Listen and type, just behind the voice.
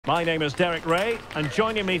My name is Derek Ray, and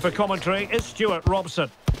joining me for commentary is Stuart Robson.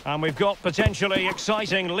 And we've got potentially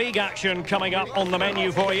exciting league action coming up on the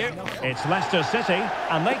menu for you. It's Leicester City,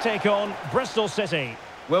 and they take on Bristol City.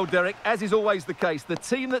 Well, Derek, as is always the case, the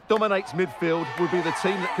team that dominates midfield will be the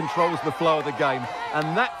team that controls the flow of the game.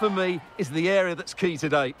 And that, for me, is the area that's key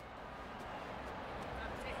today.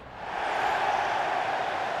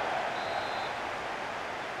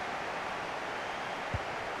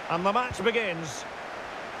 And the match begins.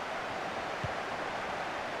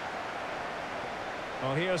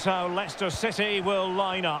 Well, here's how Leicester City will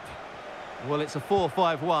line up. Well, it's a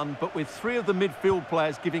 4-5-1, but with three of the midfield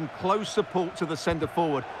players giving close support to the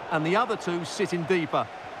centre-forward, and the other two sitting deeper.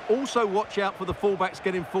 Also, watch out for the fullbacks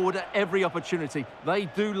getting forward at every opportunity. They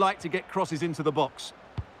do like to get crosses into the box.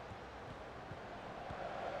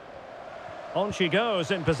 On she goes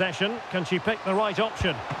in possession. Can she pick the right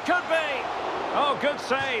option? Could be! Oh, good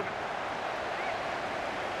save.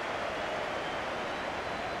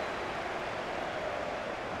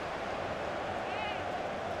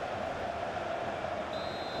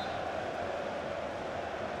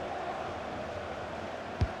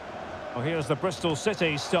 Well, here's the Bristol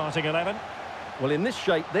City starting 11. Well, in this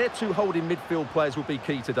shape, their two holding midfield players will be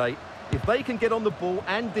key today. If they can get on the ball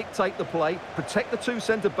and dictate the play, protect the two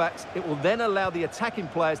centre-backs, it will then allow the attacking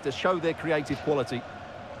players to show their creative quality.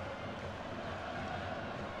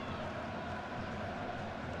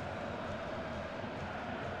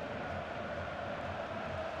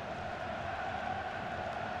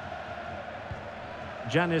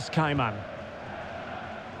 Janice Kaiman.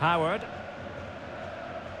 Howard.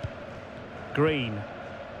 Green.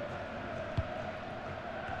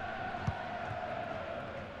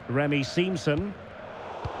 Remy Simpson.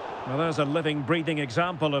 Well, there's a living, breathing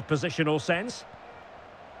example of positional sense.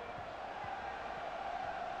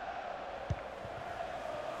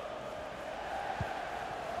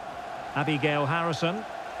 Abigail Harrison.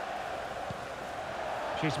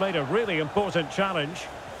 She's made a really important challenge.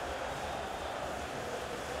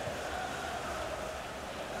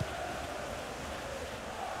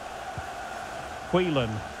 Whelan.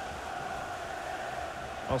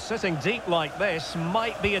 Well, sitting deep like this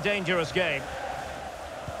might be a dangerous game.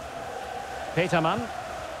 Peterman.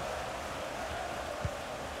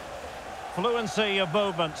 Fluency of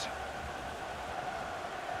movement.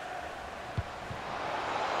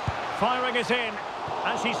 Firing it in,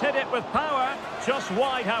 and she's hit it with power, just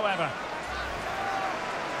wide, however.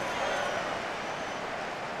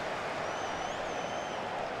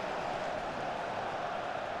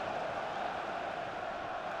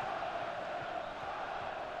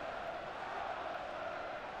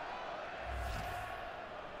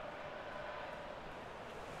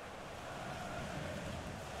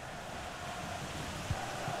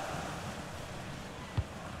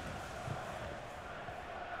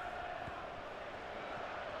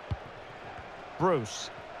 Bruce.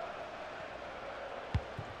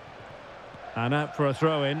 And out for a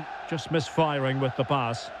throw-in, just misfiring with the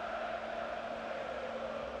pass.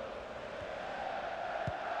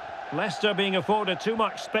 Leicester being afforded too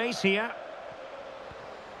much space here.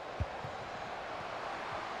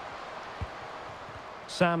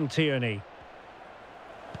 Sam Tierney.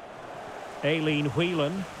 Aileen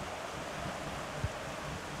Whelan.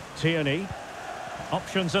 Tierney.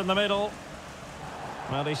 Options in the middle.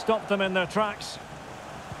 Well, they stopped them in their tracks.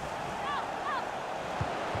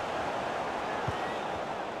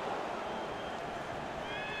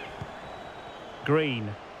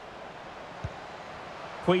 Green.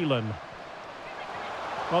 Whelan.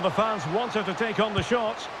 Well, the fans want her to take on the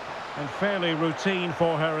shot, and fairly routine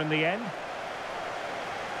for her in the end.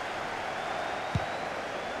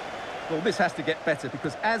 Well, this has to get better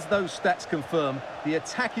because, as those stats confirm, the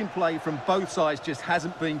attacking play from both sides just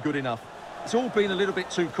hasn't been good enough. It's all been a little bit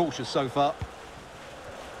too cautious so far.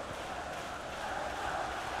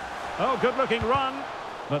 Oh, good-looking run,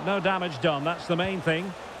 but no damage done. That's the main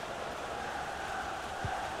thing.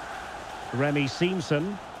 Remy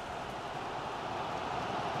Simpson.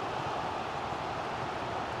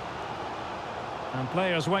 And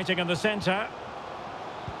players waiting in the centre.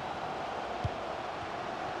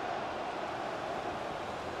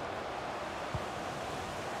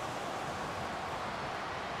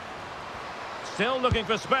 Still looking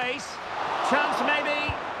for space. Chance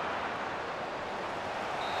maybe.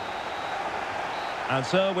 And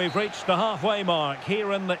so we've reached the halfway mark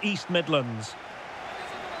here in the East Midlands.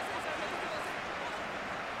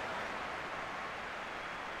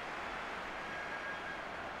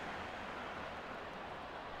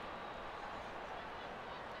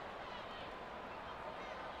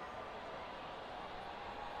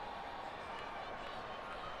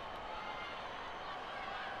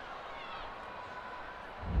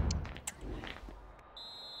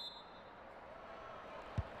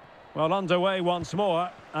 Well, underway once more,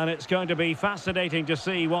 and it's going to be fascinating to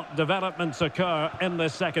see what developments occur in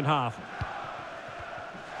this second half.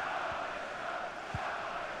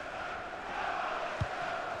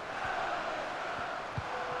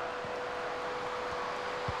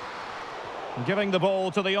 Giving the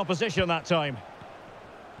ball to the opposition that time.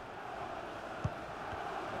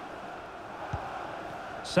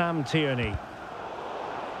 Sam Tierney.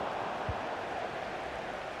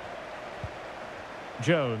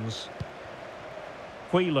 Jones.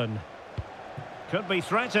 Whelan. Could be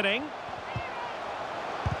threatening.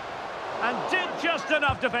 And did just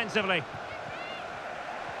enough defensively.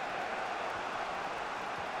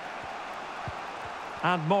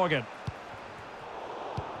 And Morgan.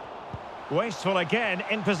 Wasteful again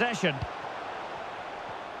in possession.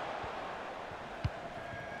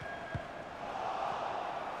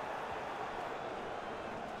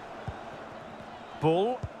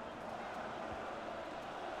 Bull.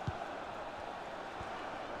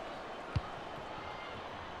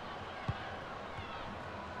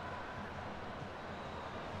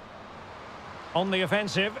 On the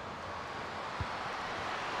offensive.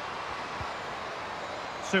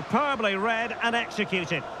 Superbly read and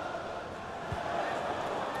executed.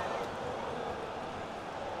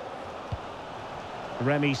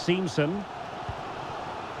 Remy Simpson.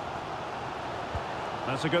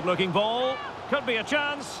 That's a good-looking ball. Could be a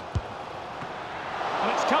chance.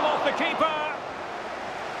 And it's come off the keeper.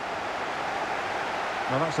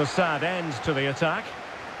 Well, that's a sad end to the attack.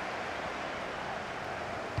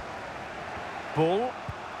 Bull.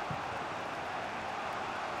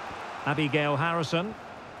 Abigail Harrison.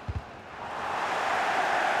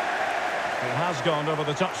 It has gone over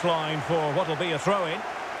the touchline for what will be a throw-in.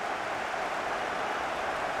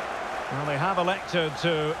 Well, they have elected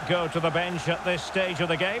to go to the bench at this stage of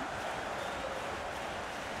the game.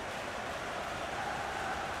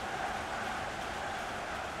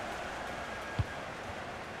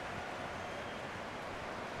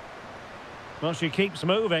 Well, she keeps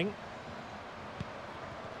moving.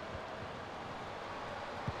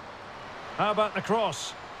 How about the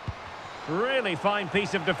cross? Really fine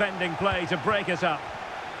piece of defending play to break it up.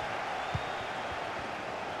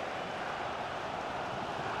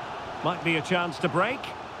 Might be a chance to break.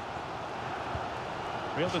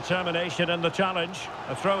 Real determination in the challenge.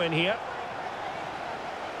 A throw in here.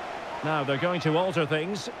 Now they're going to alter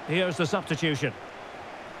things. Here's the substitution.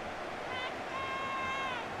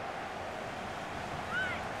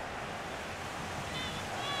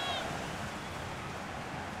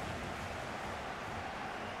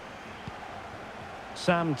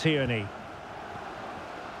 Sam Tierney.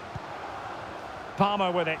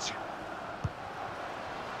 Palmer with it.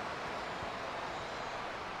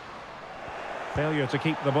 Failure to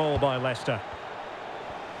keep the ball by Leicester.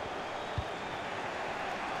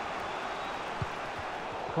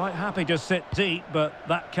 Quite happy to sit deep, but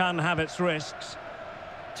that can have its risks.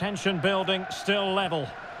 Tension building, still level.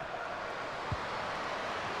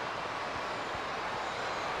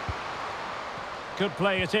 Could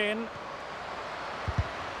play it in.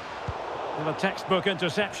 With a textbook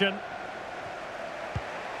interception.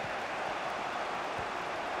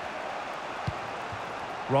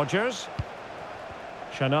 Rodgers.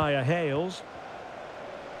 Shania Hales.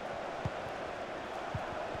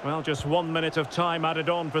 Well, just 1 minute of time added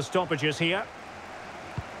on for stoppages here.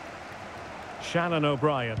 Shannon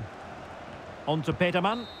O'Brien. On to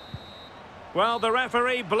Peterman. Well, the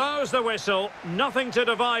referee blows the whistle. Nothing to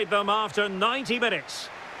divide them after 90 minutes.